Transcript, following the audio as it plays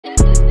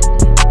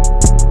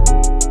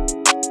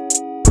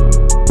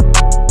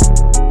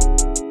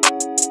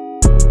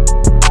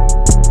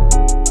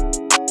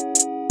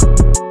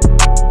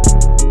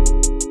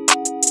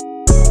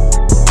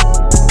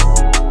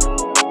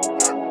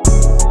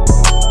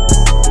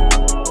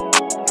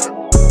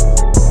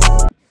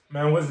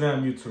Man, what's up,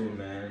 YouTube,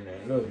 man?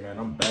 Look, man,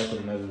 I'm back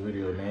with another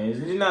video, man. It's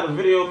not a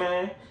video,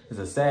 man. It's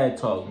a sad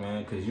talk,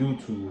 man, because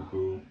YouTube,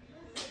 bro.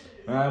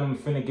 Man, I'm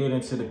finna get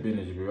into the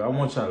business, bro. I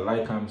want y'all to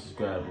like, comment,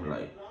 subscribe,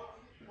 bro.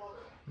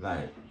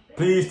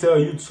 Please tell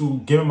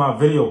YouTube, give me my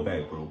video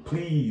back, bro.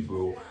 Please,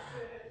 bro.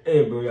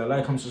 Hey, bro, y'all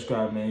like, comment,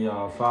 subscribe, man.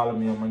 Y'all follow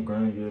me on my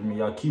gram, man.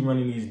 Y'all keep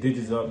running these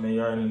digits up, man.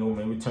 Y'all already know,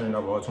 man. We turn it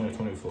up all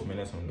 2024, man.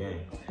 That's on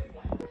game.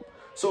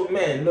 So,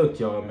 man, look,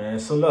 y'all, man.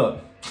 So, look,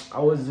 I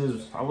was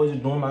just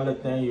doing my little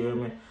thing, you hear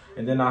me?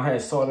 And then I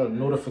had saw the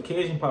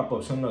notification pop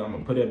up. So, look, I'm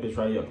going to put that bitch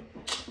right here.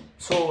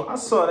 So, I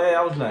saw that.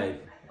 I was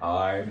like, all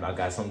right, I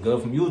got something good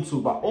from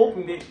YouTube. I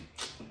opened it.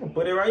 I'm going to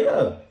put it right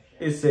here.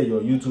 It said your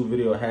YouTube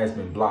video has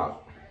been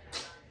blocked.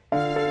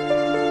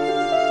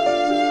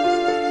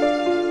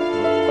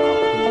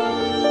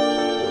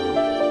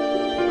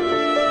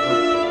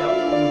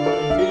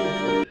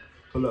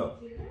 Pull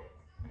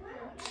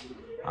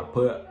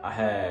up. I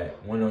had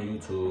went on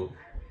YouTube.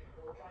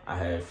 I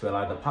had filled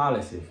out the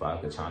policy if I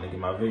could try to get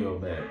my video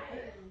back.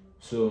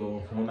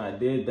 So when I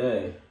did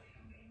that,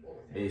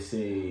 they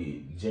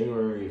say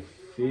January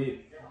 5th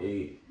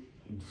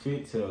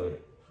to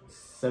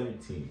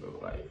 17th, bro.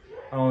 Like,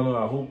 I don't know.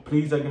 I hope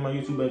please I get my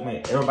YouTube back,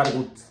 man. Everybody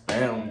go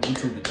spam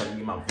YouTube to try to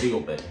get my video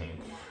back, man.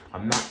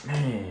 I'm not,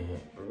 man,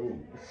 bro.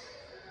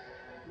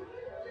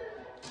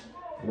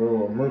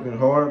 Bro, I'm working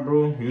hard,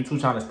 bro. YouTube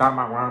trying to stop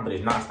my rhyme, but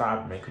it's not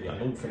stopping, man. Cause y'all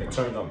know finna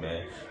turn up,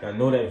 man. Y'all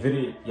know that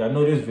video. Y'all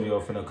know this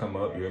video finna come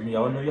up. You hear me?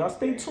 Y'all know. Y'all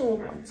stay tuned,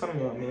 man. I'm telling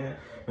y'all, man.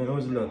 Man, it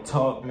was a little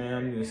talk, man.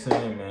 I'm just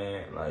saying,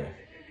 man. Like,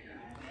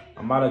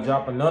 I'm about to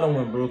drop another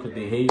one, bro, cause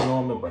they hating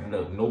on me. But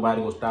look,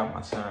 nobody gonna stop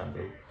my shine,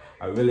 bro.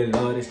 I really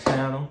love this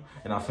channel,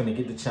 and I'm finna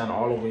get the channel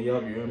all the way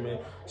up. You hear me?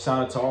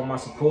 Shout out to all my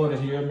supporters.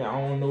 You hear me? I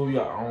don't know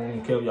y'all. I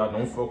don't care if y'all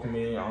don't fuck with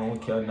me. I don't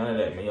care none of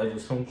that, man. Y'all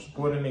just some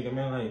support a nigga,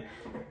 man. Like.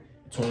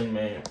 20,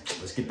 man,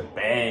 let's get the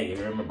bag. You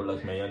remember,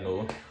 look, man, y'all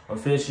know.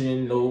 Officially,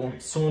 you know,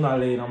 soon or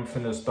later, I'm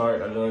finna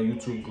start a little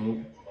YouTube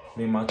group.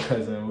 Me and my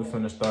cousin, we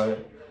finna start.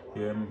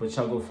 You hear me? But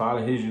y'all go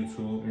follow his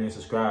YouTube and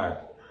subscribe.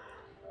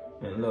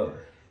 And look,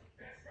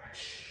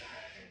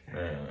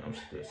 man, I'm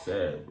still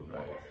sad, bro.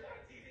 Like,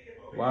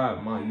 why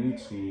my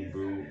YouTube,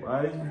 bro?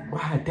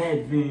 Why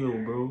that video,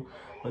 bro?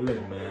 But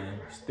look, man,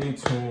 stay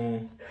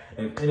tuned.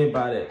 If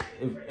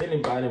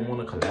anybody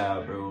wanna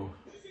collab, bro,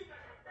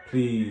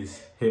 please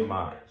hit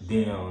my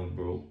DMs,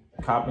 bro.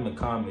 Cop in the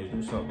comments,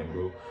 do something,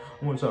 bro.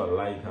 I want y'all to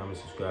like, comment,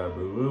 subscribe,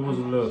 bro. It was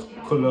a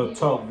little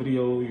talk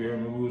video, you hear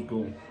me? We was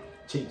go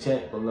chit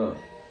chat, but look.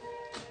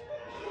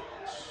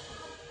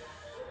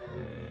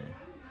 Man.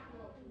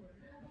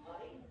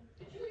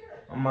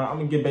 I'm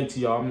gonna get back to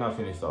y'all. I'm not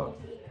finished talking.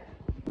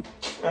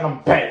 And I'm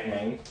back,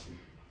 man.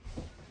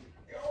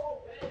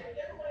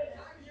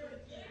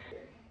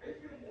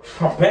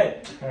 I'm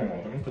back. Hold on,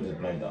 let me put this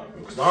blend down,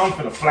 bro. Cause I'm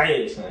finna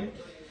flash, man.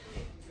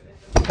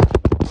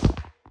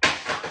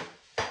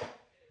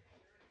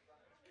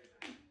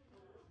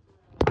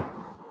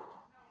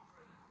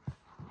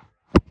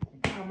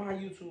 My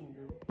YouTube,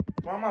 bro.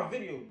 Why my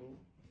video, bro?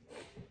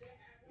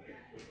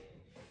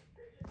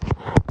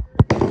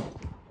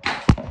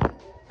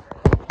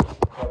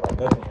 Nothing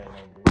right now,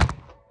 bro.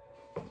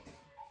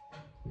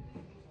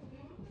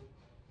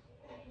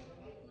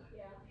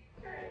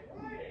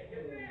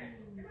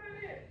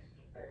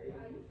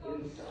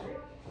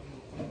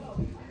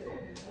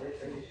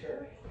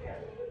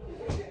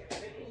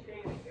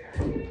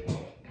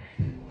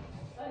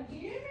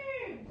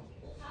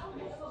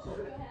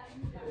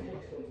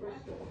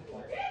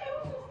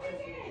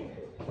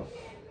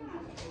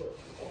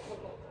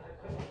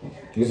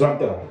 You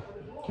something.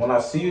 When I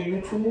see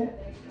you, YouTube,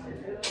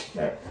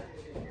 man.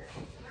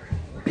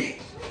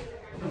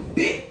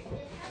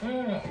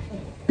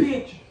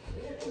 Bitch.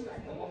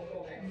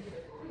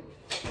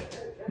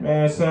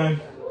 Man,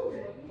 son.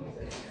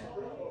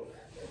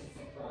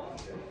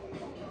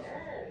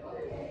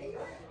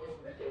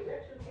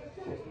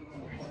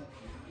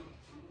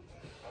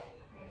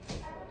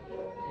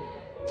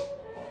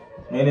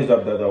 Man, it's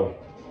up there, though.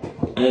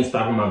 I ain't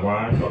stopping my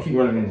grind. I'll keep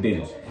running them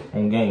digits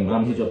on game, but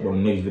I'm gonna hit you up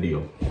on the next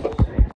video.